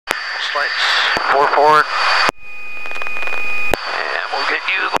lights. 4 forward. And we'll get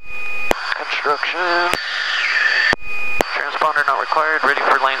you construction. Transponder not required. Ready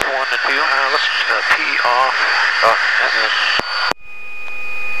for lanes 1 and 2. Let's P off. Oh, and then.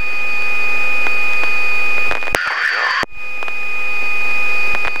 There we go.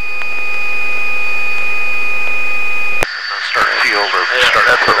 And then start field or start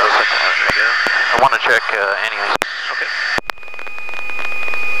that's what I was thinking. There you go. I want to check anyways. Okay.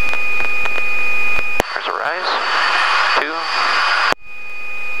 There's a rise. 2.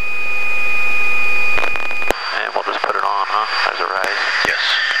 And we'll just put it on, huh? There's a rise. Yes.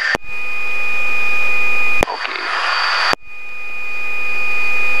 Okay.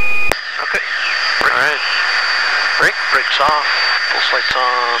 Okay. Alright. Brake. Brakes off. Full lights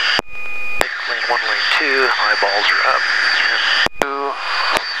on. Take lane 1, lane 2. Eyeballs are up. And 2.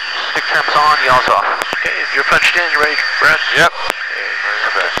 Stick trim's on, yaw's off. okay, you're punched in. You ready, Brad? Yep. Okay, very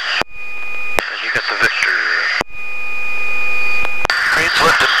good. And you got the Victor. Crane's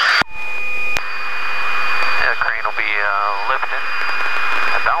lifted. Yeah, crane will be lifting.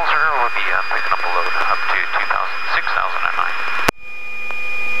 And Bowser will be picking up a load up to 6,009.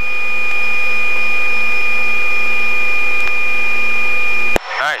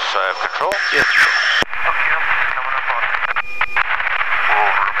 Nice, I have control. Yes, control. Okay, I'm coming up on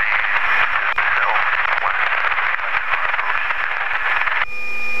over me.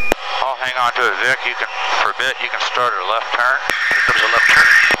 I'll hang on to it, Vic. You can, for a bit, you can start a left turn. Here comes a left turn.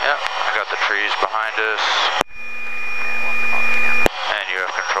 Yep, I got the trees behind us. And you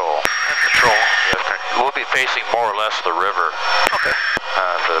have control. And control. We'll be facing more or less the river Okay.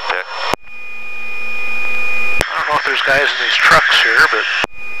 for the pit. I don't know if there's guys in these trucks here, but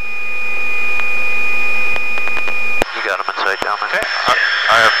You got him inside down there. Okay,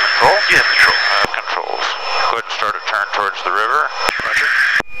 I have control. you have control. I have controls. Go ahead and start a turn towards the river. Roger.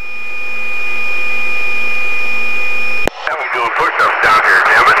 How we doing push-ups down here,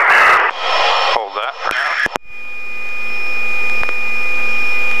 damn it? Hold that for now.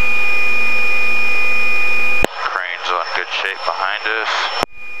 Crane's on good shape behind us.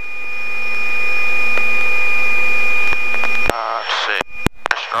 Let's see.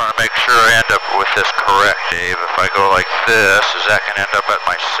 Just want to make sure I end up with this correct, Dave. If I go like this, is that going to end up at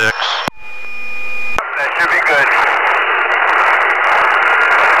my 6? That should be good.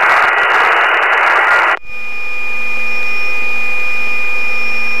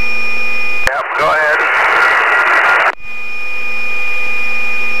 Yep, go ahead.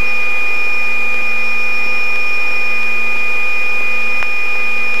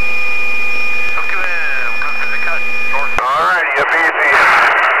 Okay, we'll go through the cut. North. Alrighty, up easy.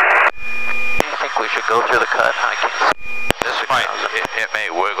 Do you think we should go through the cut? I can't see. This might, it may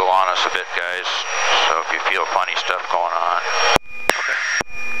wiggle on us a bit, guys. So if you feel funny stuff going on. Okay.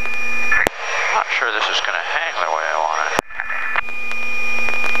 I'm not sure this is going to hang the way I want it.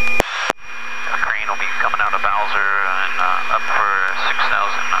 The crane will be coming out of Bowser and up for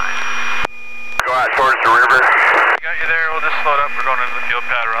 6,009. Go out towards the river. Got you there. We'll just float up. We're going into the field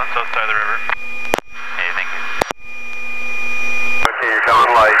pad around south side of the river. Hey, thank you. Okay, you're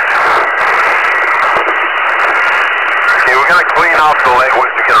coming light. Okay, we're gonna clean off the leg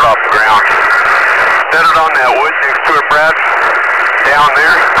once we get it off the ground. Set it on that wood next to it, Brad. Down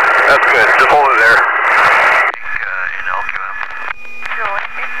there. That's good. Just hold it there.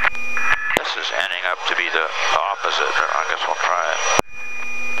 This is ending up to be the opposite. I guess we'll try it.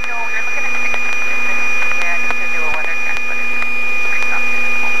 No, you're looking at 6 Yeah, I need to do a weather check, but it's pretty tough here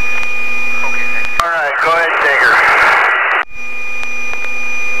at the moment. Okay, thank you. Alright, go ahead, take her.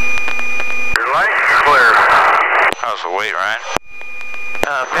 Your light's clear. How's the weight, Ryan?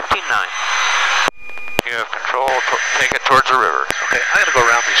 15.9. You have control. Take it towards the river. Okay, I'm gonna go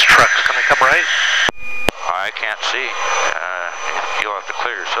around these trucks. Can I come right? I can't see. You'll have to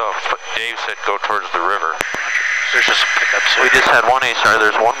clear yourself. Dave said go towards the river. There's just some pickups here. We just had one ASR.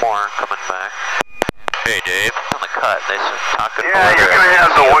 There's one more coming back. Hey, Dave. On the cut, they said talking Yeah, you're gonna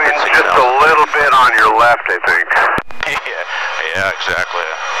have the wind just a little bit on your left, I think. Yeah, exactly.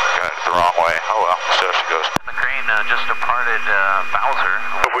 Got it the wrong way. Oh well, so she goes. The crane just departed Bowser.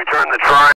 If we turn the triangle.